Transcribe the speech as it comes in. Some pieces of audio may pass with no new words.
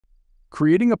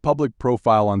Creating a public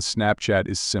profile on Snapchat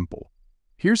is simple.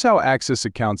 Here's how Access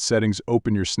Account Settings.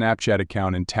 Open your Snapchat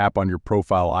account and tap on your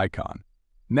profile icon.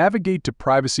 Navigate to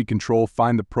Privacy Control.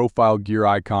 Find the profile gear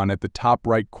icon at the top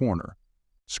right corner.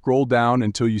 Scroll down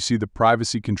until you see the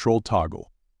Privacy Control toggle.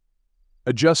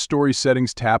 Adjust Story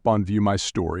Settings. Tap on View My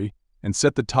Story and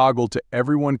set the toggle to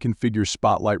Everyone. Configure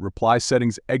Spotlight Reply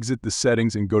Settings. Exit the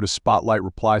settings and go to Spotlight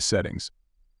Reply Settings.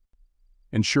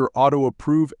 Ensure Auto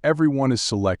Approve. Everyone is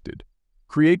selected.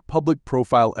 Create Public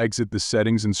Profile. Exit the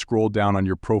settings and scroll down on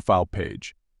your profile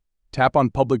page. Tap on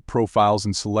Public Profiles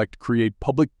and select Create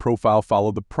Public Profile.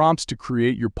 Follow the prompts to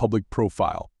create your public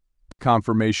profile.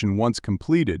 Confirmation. Once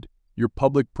completed, your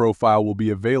public profile will be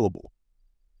available.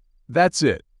 That's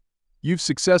it. You've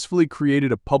successfully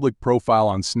created a public profile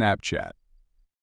on Snapchat.